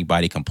never heard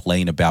anybody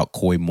complain about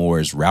Koy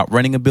Moore's route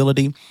running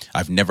ability.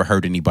 I've never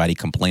heard anybody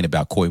complain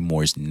about Koy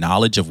Moore's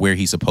knowledge of where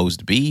he's supposed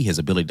to be, his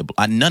ability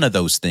to. None of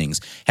those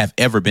things have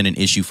ever been an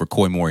issue for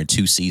Koy Moore in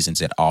 2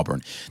 seasons at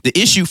Auburn. The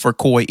issue for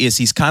Koy is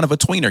he's kind of a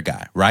tweener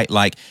guy, right?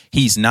 Like,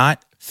 he's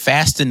not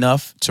fast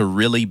enough to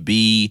really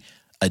be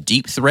a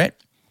deep threat.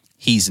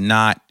 He's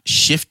not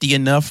shifty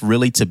enough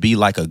really to be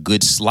like a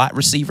good slot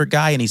receiver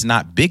guy, and he's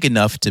not big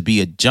enough to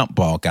be a jump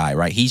ball guy,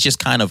 right? He's just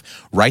kind of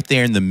right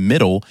there in the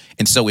middle.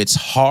 And so it's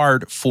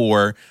hard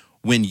for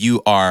when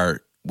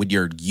you're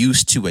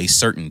used to a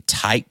certain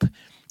type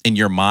in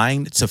your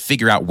mind to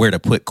figure out where to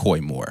put Koy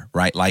Moore,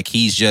 right? Like,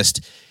 he's just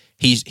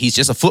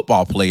a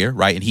football player,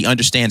 right? And he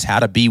understands how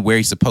to be where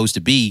he's supposed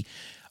to be,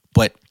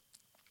 but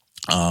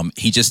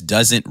he just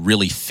doesn't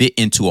really fit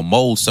into a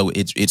mold. So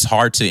it's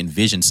hard to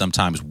envision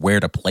sometimes where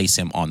to place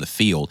him on the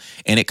field.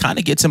 And it kind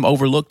of gets him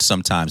overlooked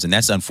sometimes. And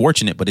that's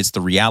unfortunate, but it's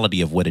the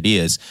reality of what it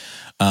is.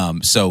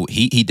 So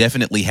he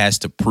definitely has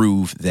to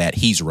prove that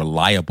he's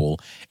reliable,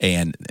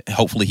 and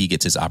hopefully he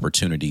gets his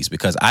opportunities,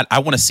 because I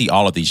want to see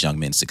all of these young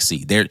men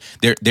succeed.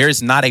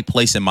 There's not a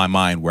place in my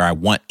mind where I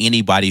want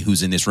anybody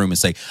who's in this room and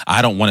say,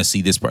 I don't want to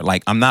see this person.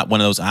 Like, I'm not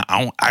one of those.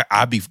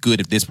 I'd be good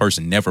if this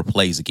person never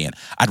plays again.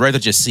 I'd rather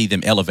just see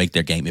them elevate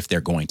their game if they're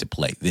going to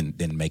play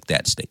than make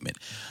that statement.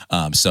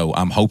 So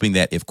I'm hoping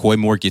that if Koy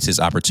Moore gets his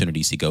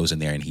opportunities, he goes in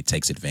there and he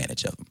takes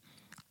advantage of them.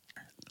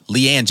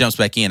 Leanne jumps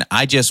back in.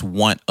 I just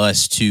want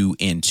us to,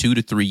 in 2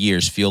 to 3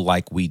 years, feel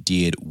like we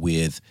did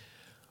with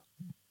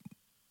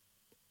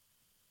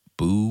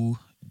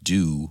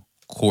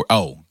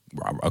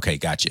okay,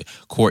 gotcha.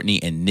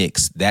 Courtney and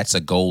Nix. That's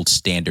a gold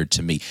standard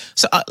to me.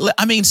 So,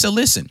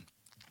 listen.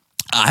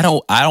 I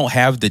don't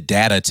have the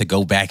data to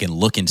go back and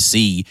look and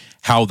see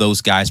how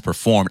those guys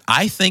performed.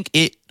 I think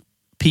it'd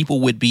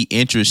be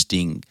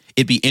interesting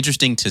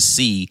to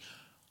see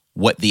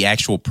what the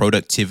actual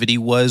productivity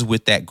was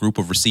with that group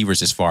of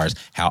receivers, as far as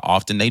how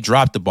often they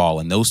dropped the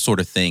ball and those sort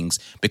of things,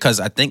 because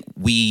I think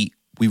we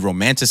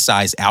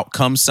romanticize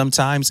outcomes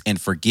sometimes and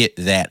forget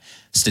that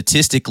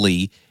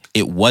statistically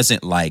it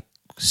wasn't like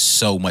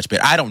so much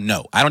better. I don't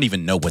know. I don't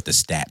even know what the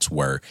stats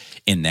were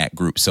in that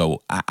group.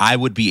 So I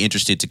would be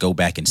interested to go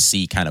back and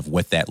see kind of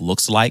what that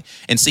looks like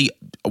and see,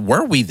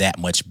 were we that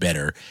much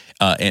better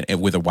and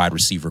with a wide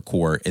receiver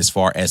core as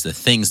far as the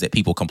things that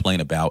people complain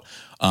about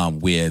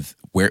with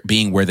where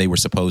they were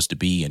supposed to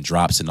be and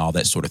drops and all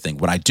that sort of thing.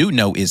 What I do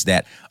know is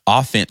that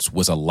offense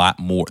was a lot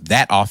more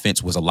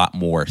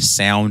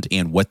sound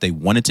in what they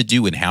wanted to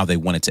do and how they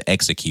wanted to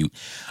execute,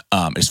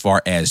 as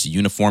far as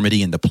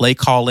uniformity in the play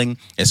calling,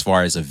 as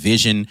far as a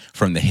vision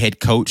from the head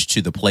coach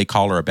to the play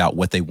caller about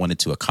what they wanted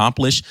to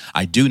accomplish.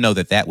 I do know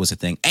that was a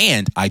thing.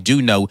 And I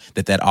do know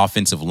that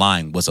offensive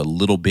line was a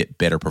little bit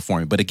better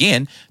performing. But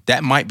again,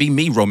 that might be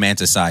me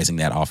romanticizing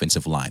that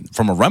offensive line.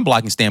 From a run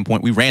blocking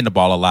standpoint, we ran the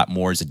ball a lot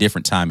more. It's a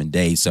different time and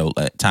day, so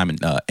time and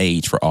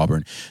age for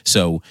Auburn.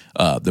 So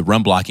the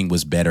run blocking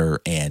was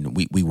better, and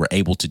we were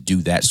able to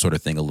do that sort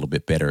of thing a little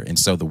bit better. And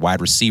so the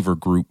wide receiver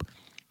group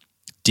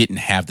didn't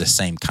have the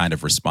same kind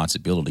of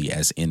responsibility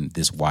as in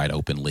this wide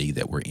open league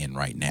that we're in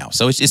right now.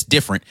 So it's just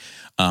different,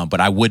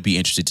 but I would be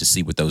interested to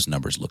see what those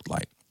numbers look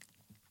like.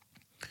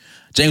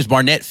 James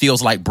Barnett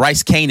feels like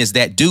Bryce Cain is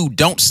that dude.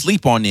 Don't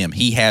sleep on him.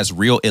 He has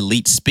real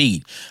elite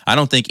speed. I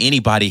don't think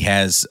anybody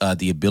has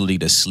the ability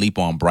to sleep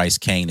on Bryce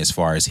Cain as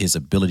far as his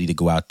ability to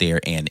go out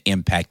there and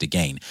impact a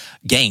game.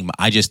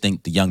 I just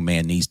think the young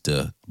man needs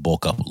to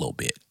bulk up a little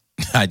bit.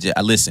 I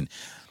listen.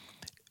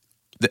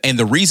 And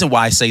the reason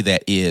why I say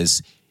that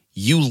is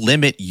you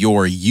limit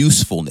your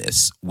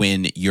usefulness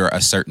when you're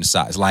a certain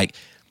size. Like,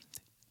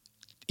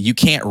 you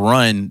can't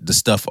run the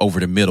stuff over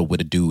the middle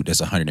with a dude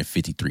that's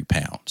 153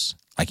 pounds.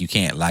 Like, you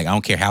can't. Like, I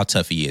don't care how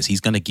tough he is.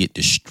 He's going to get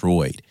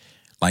destroyed.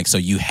 Like, so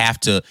you have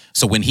to.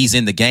 So when he's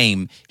in the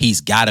game,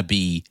 he's got to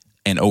be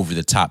an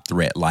over-the-top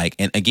threat. Like,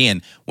 and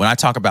again, when I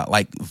talk about,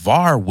 like,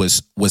 VAR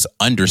was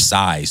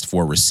undersized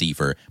for a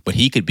receiver, but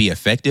he could be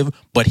effective,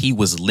 but he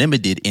was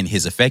limited in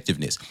his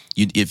effectiveness.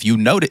 If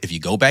you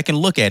go back and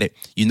look at it,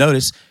 you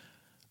notice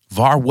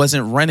VAR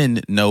wasn't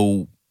running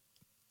no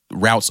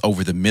routes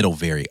over the middle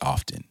very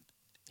often.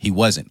 He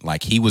wasn't.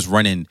 Like, he was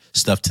running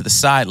stuff to the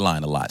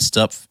sideline a lot.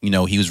 Stuff,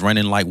 he was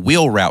running like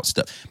wheel route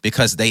stuff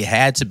because they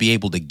had to be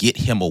able to get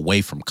him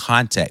away from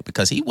contact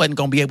because he wasn't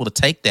going to be able to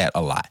take that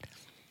a lot.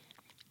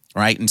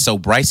 Right? And so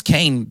Bryce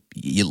Cain,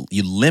 you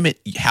limit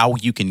how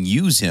you can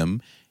use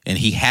him, and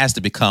he has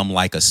to become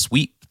like a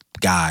sweep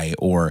guy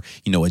or,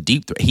 a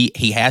deep threat.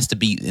 He has to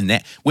be in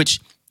that, which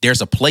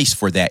there's a place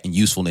for that in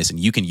usefulness, and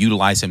you can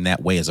utilize him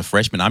that way as a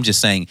freshman. I'm just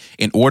saying,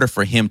 in order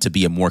for him to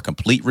be a more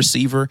complete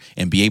receiver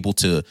and be able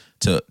to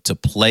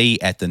play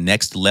at the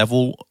next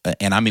level,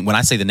 and I mean, when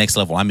I say the next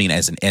level, I mean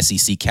as an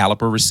SEC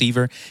caliber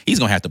receiver, he's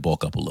going to have to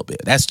bulk up a little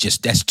bit. That's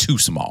too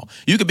small.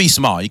 You could be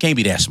small. You can't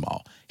be that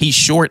small. He's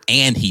short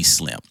and he's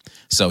slim.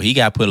 So he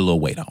got to put a little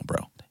weight on,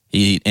 bro.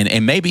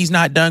 And maybe he's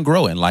not done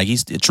growing. Like,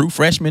 he's a true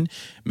freshman.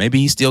 Maybe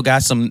he's still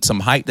got some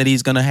height that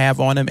he's going to have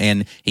on him,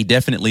 and he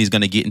definitely is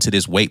going to get into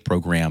this weight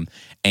program,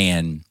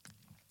 and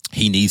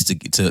he needs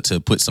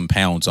to put some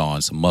pounds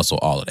on, some muscle,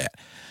 all of that.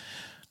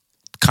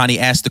 Connie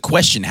asked the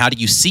question, how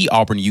do you see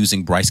Auburn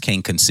using Bryce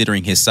Cain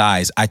considering his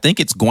size? I think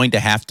it's going to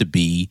have to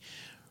be,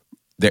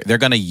 they're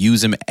going to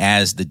use him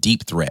as the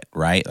deep threat,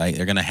 right? Like,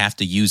 they're going to have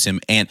to use him.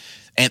 And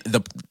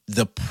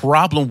the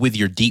problem with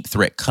your deep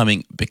threat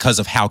coming because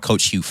of how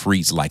Coach Hugh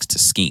Freeze likes to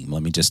scheme.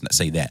 Let me just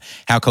say that.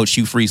 How Coach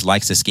Hugh Freeze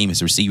likes to scheme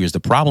his receivers. The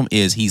problem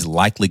is he's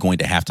likely going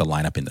to have to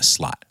line up in the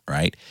slot,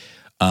 right?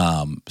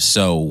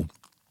 So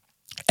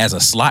as a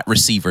slot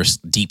receiver,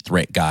 deep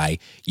threat guy,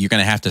 you're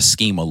going to have to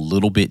scheme a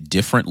little bit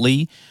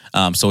differently.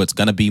 So it's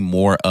going to be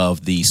more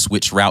of the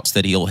switch routes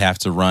that he'll have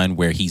to run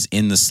where he's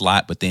in the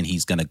slot, but then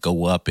he's going to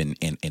go up and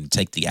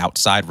take the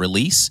outside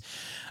release.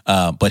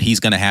 But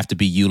he's going to have to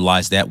be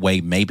utilized that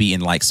way, maybe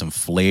in like some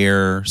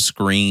flare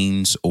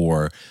screens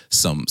or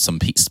some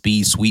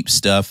speed sweep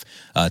stuff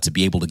to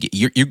be able to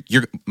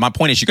get. My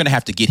point is, you're going to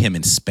have to get him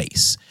in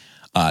space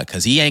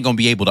because he ain't going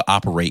to be able to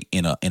operate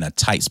in a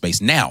tight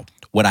space. Now,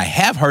 what I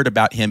have heard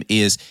about him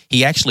is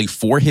he actually,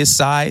 for his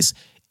size,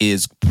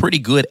 is pretty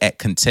good at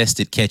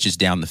contested catches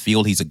down the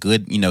field. He's a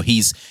good,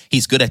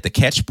 he's good at the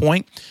catch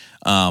point.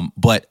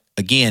 But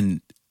again,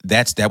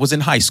 that was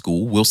in high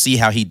school. We'll see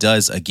how he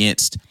does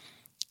against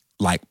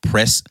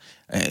press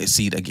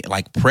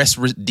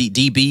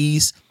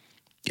DBs.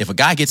 If a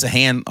guy gets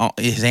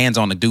his hands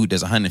on a dude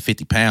that's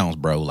 150 pounds,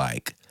 bro,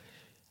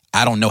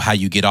 I don't know how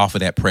you get off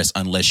of that press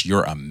unless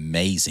you're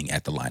amazing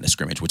at the line of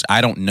scrimmage, which I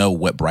don't know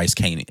what Bryce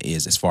Cain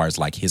is as far as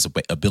his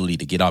ability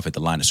to get off at the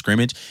line of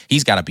scrimmage.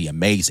 He's got to be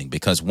amazing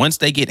because once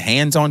they get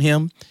hands on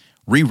him,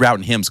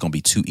 rerouting him is going to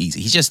be too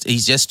easy. He's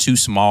just too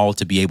small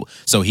to be able.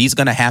 So he's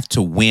going to have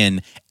to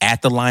win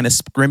at the line of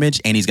scrimmage,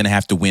 and he's going to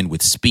have to win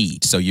with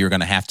speed. So you're going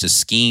to have to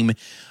scheme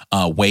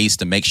ways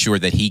to make sure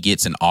that he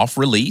gets an off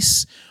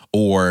release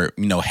or,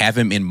 have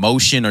him in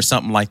motion or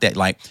something like that.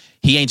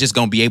 He ain't just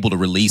going to be able to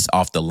release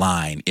off the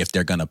line if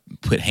they're going to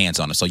put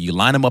hands on him. So you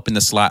line him up in the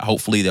slot.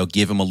 Hopefully they'll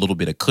give him a little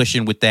bit of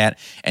cushion with that.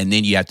 And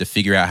then you have to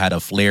figure out how to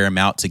flare him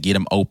out to get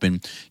him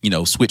open,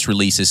 switch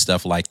releases,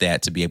 stuff like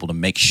that, to be able to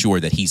make sure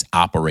that he's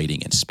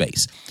operating in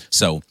space.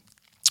 So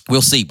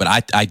we'll see, but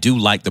I do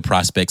like the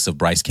prospects of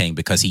Bryce Cain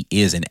because he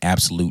is an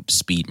absolute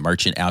speed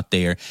merchant out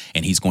there,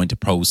 and he's going to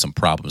pose some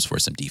problems for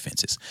some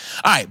defenses.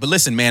 All right, but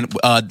listen, man,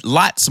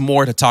 lots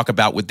more to talk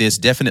about with this.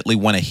 Definitely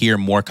want to hear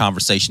more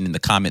conversation in the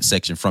comment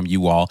section from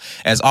you all.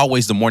 As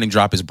always, the Morning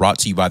Drop is brought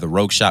to you by The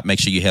Rogue Shop. Make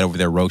sure you head over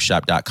there,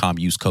 rogueshop.com,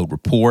 use code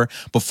RAPPORT.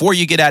 Before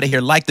you get out of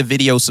here, like the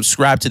video,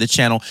 subscribe to the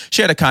channel,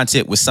 share the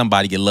content with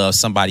somebody you love,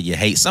 somebody you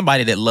hate,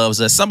 somebody that loves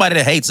us, somebody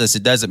that hates us.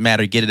 It doesn't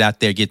matter. Get it out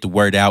there, get the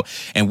word out,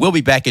 and we'll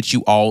be back at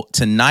you all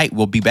tonight.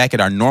 We'll be back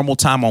at our normal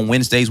time on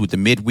Wednesdays with the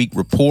midweek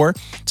report,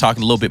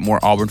 talking a little bit more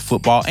Auburn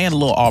football and a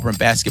little Auburn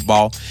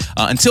basketball.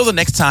 Until the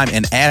next time,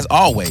 and as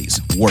always,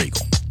 War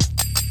Eagle.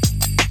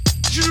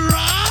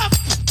 Drop!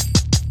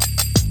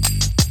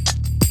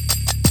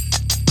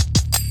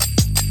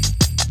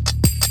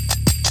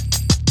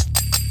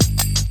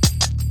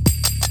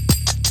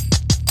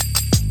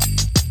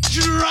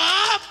 Drop!